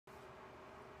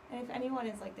And if anyone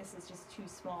is like, this is just too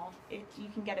small, you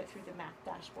can get it through the math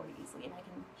dashboard easily, and I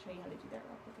can show you how to do that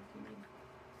real quick if you need.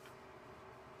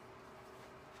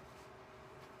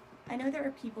 I know there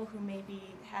are people who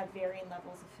maybe have varying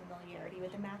levels of familiarity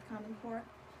with the Math Common Core.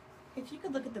 If you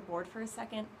could look at the board for a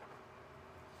second,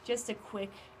 just a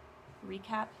quick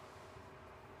recap.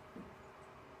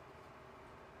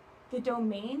 The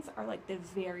domains are like the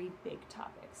very big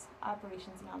topics.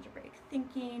 Operations and algebraic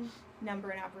thinking, number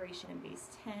and operation in base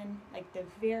 10, like the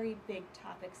very big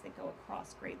topics that go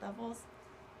across grade levels.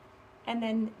 And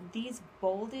then these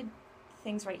bolded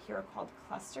things right here are called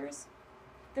clusters.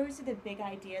 Those are the big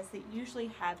ideas that usually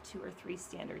have 2 or 3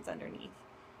 standards underneath,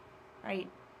 right?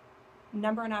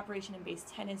 Number and operation in base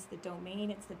 10 is the domain,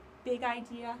 it's the big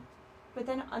idea. But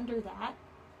then under that,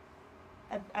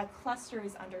 a cluster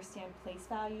is understand place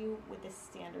value with the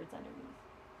standards underneath.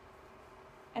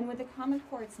 And with the Common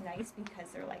Core, it's nice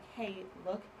because they're like, hey,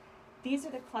 look, these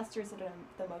are the clusters that are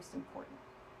the most important.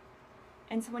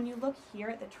 And so when you look here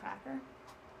at the tracker,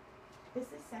 this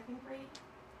is 2nd grade.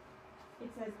 It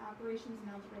says operations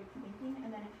and algebraic thinking,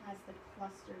 and then it has the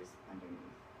clusters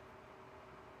underneath.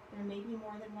 There may be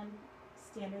more than one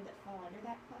standard that fall under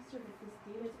that cluster, but this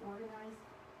data is organized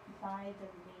by the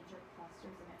major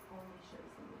clusters, and it only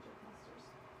shows the major clusters.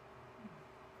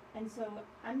 And so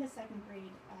I'm the 2nd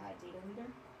grade data leader.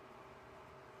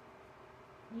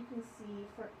 You can see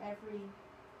for every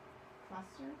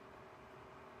cluster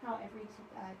how every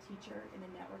teacher in the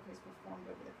network has performed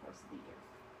over the course of the year.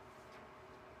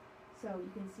 So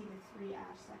you can see the 3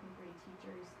 ASH 2nd grade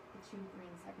teachers, the 2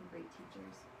 green 2nd grade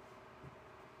teachers.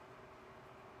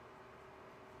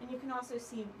 And you can also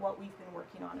see what we've been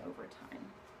working on over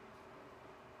time.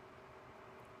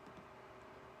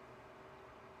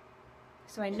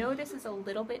 So I know this is a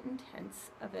little bit intense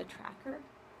of a tracker,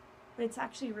 but it's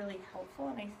actually really helpful,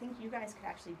 and I think you guys could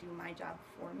actually do my job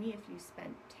for me if you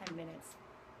spent 10 minutes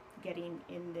getting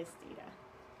in this data.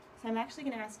 So I'm actually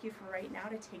going to ask you for right now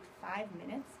to take 5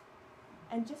 minutes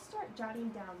and just start jotting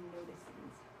down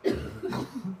noticings.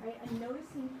 Right? A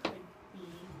noticing could be,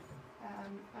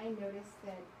 I noticed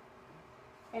that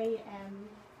AM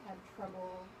had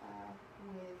trouble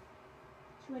with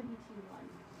 2NBT1.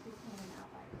 It's kind of an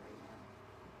outlier right now.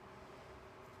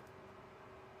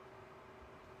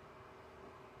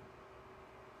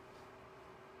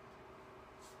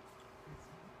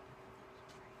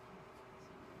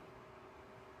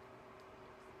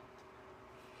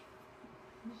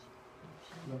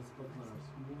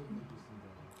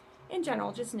 In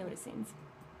general, just noticings.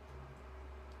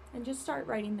 And just start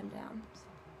writing them down.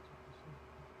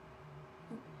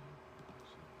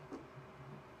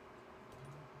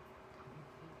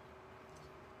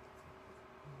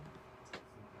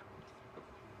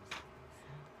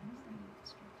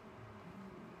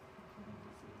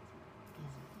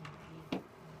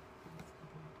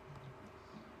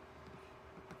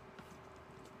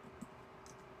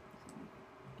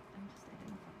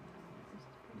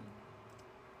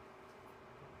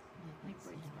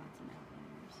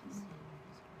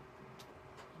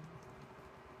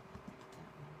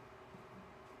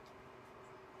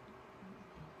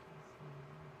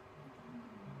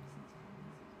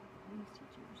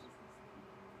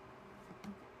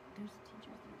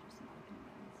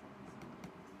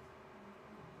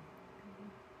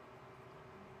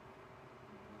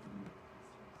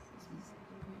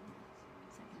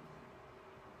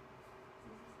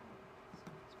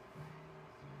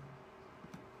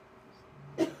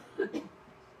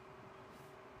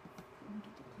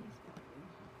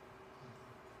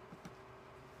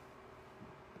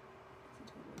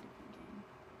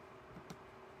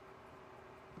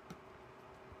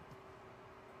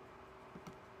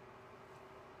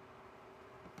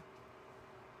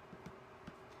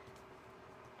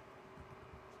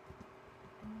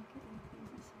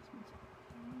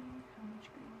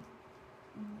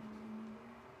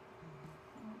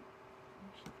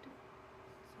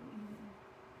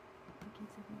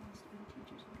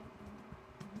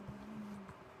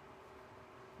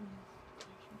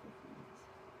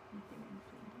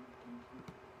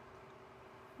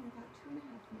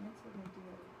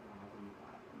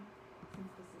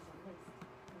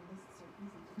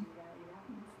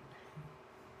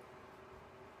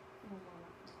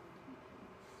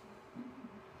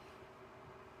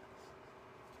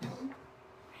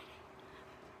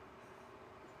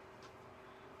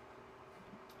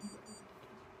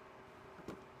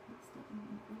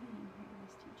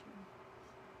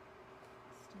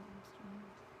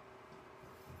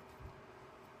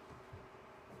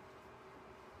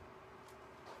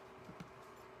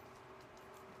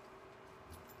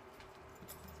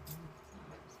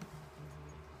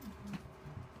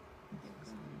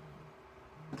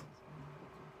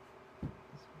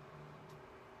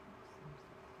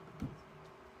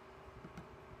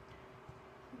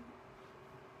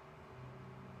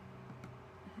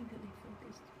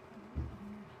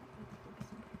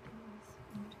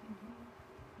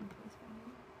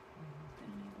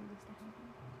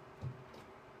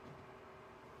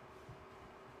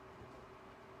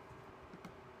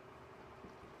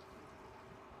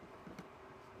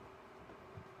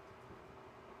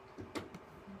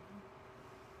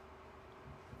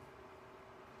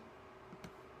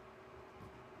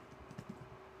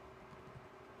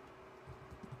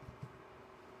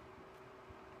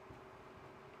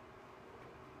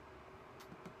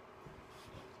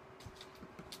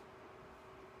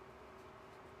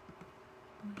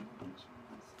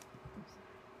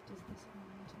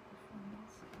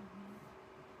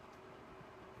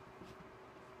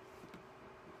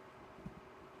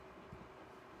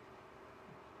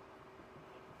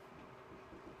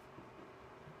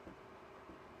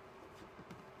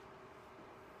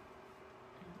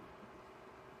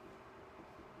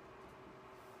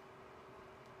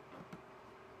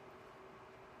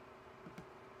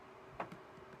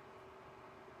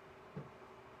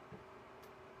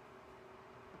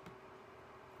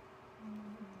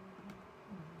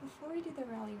 before we do the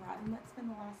rally robin, let's spend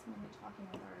the last minute talking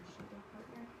with our sugar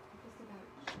partner just about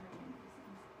sharing and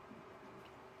reasons.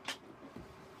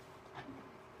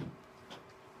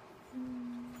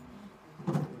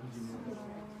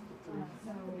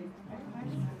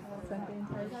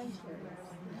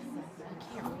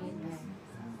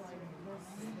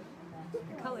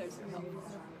 The colors are helpful.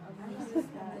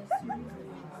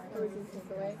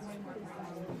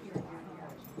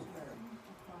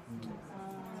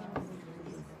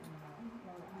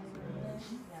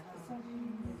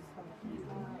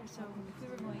 So if we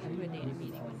were going into a data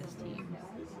meeting with this team,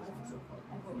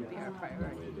 what would be our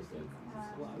priority?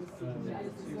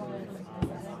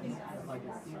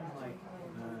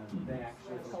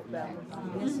 Help them.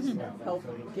 Help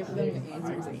give them the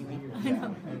answers, Amy. I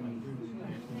know.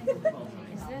 Is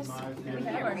this, we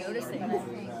have our noticing. But I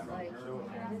think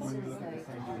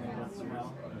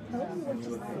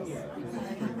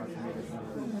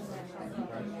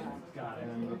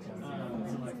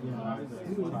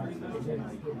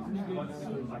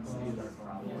like this is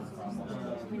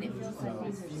like I mean, it feels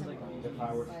like these are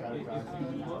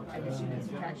simple. Like addition and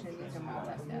subtraction, these are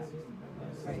multi-step.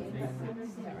 Right?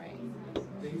 Is that right?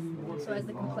 So as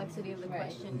the complexity of the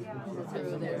question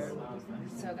through there.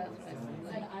 So that's what I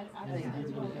like. I think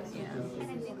that's what it is. Yeah. And I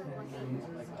think we're working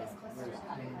this close to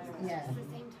that. Yeah. It's the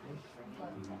same time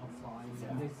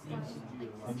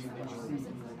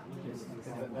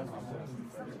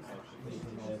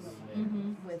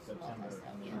With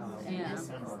multi-step. Yeah. And this is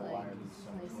like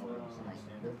place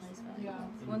the place value.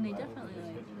 Well, and they definitely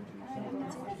like. I think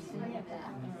that's interesting that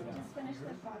just finish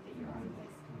the thought that you're on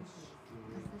this.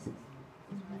 This is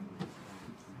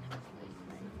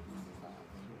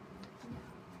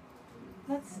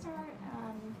Let's start,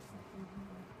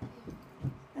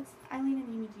 Eileen and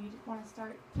Amy, do you want to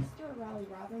start, just do a rally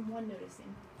robin, one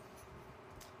noticing.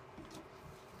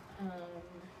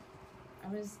 I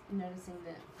was noticing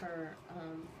that for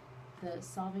the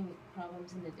solving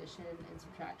problems in addition and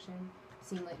subtraction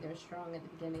seemed like they're strong at the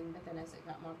beginning, but then as it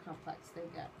got more complex,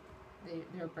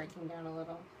 they're breaking down a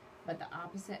little. But the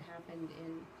opposite happened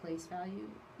in place value.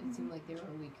 It seemed like they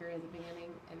were weaker at the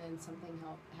beginning, and then something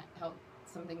helped.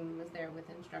 Something was there with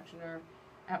instruction or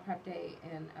at prep day,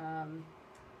 and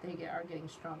are getting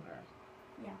stronger.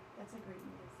 Yeah, that's a great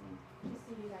noticing. Just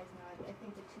so you guys know, I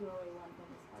think the 208 one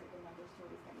thing is part of the number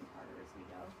story is getting harder as we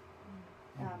go.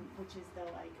 Which is the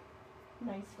like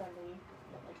nice friendly,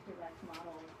 like direct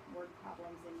model word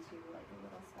problems into like a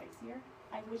little spicier.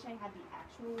 I wish I had the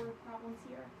actual word problems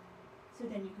here, so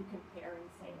then you could compare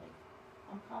and say like,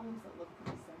 on problems that look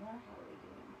pretty similar, how are they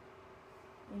doing?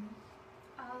 Amy?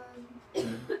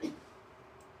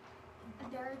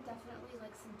 There are definitely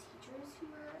like some teachers who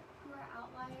are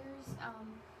outliers,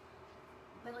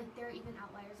 but like there are even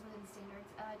outliers within standards.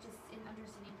 Just in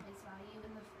understanding place value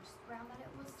in the first round that it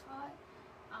was taught,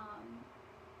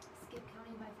 skip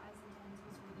counting by 5s and 10s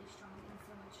was really strong, and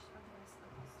so much of the rest of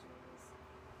the cluster was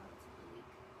relatively weak.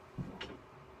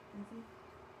 Lindsay?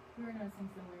 We were noticing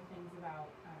similar things about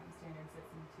standards that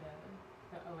seem to,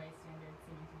 the OA standards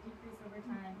seeming to decrease over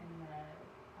time, and the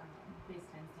base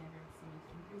 10 standards seeming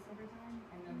to increase over time,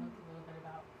 and then looked a little bit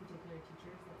about particular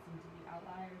teachers that seem to be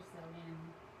outliers. So in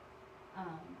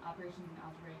operations and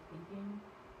algebraic thinking,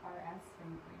 RS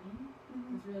from Green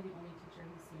was really the only teacher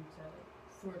who seemed to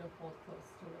sort of hold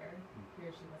close to where he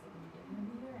or she was at the beginning of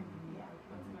the year, and knew like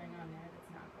what's going on there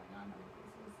that's not going on other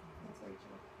places. That's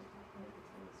Rachel. It's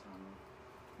really strong.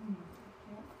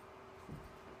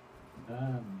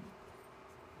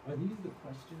 Are these the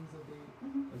questions that they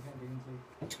have to answer?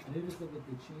 I noticed that with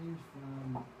the change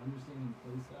from understanding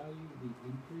place value, the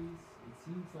increase, it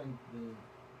seems like the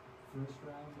first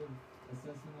round of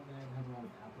assessment on that had a lot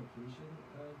of application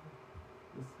of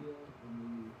the skill, and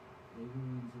the later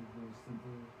ones are very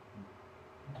simple.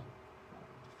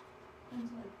 And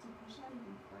to push that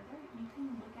even further, you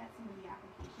can look at some of the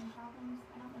application problems.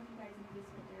 I don't know if you guys know this,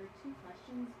 but there are two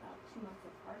questions about 2 months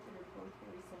apart that are both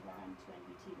very similar on 2 and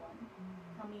BT1.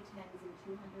 How many 10s in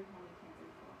 200, how many 10s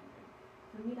in 400?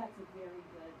 For me, that's a very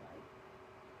good, like,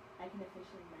 I can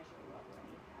officially measure what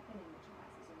learning happened in which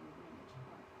classes are moving and which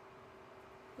aren't.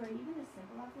 For even a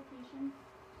simple application,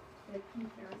 the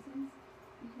comparisons,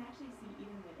 you can actually see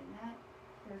even within that,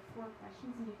 there are 4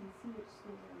 questions, and you can see which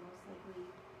schools are most likely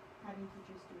having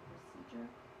teachers do a procedure,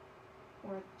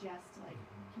 or just like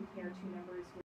compare 2 numbers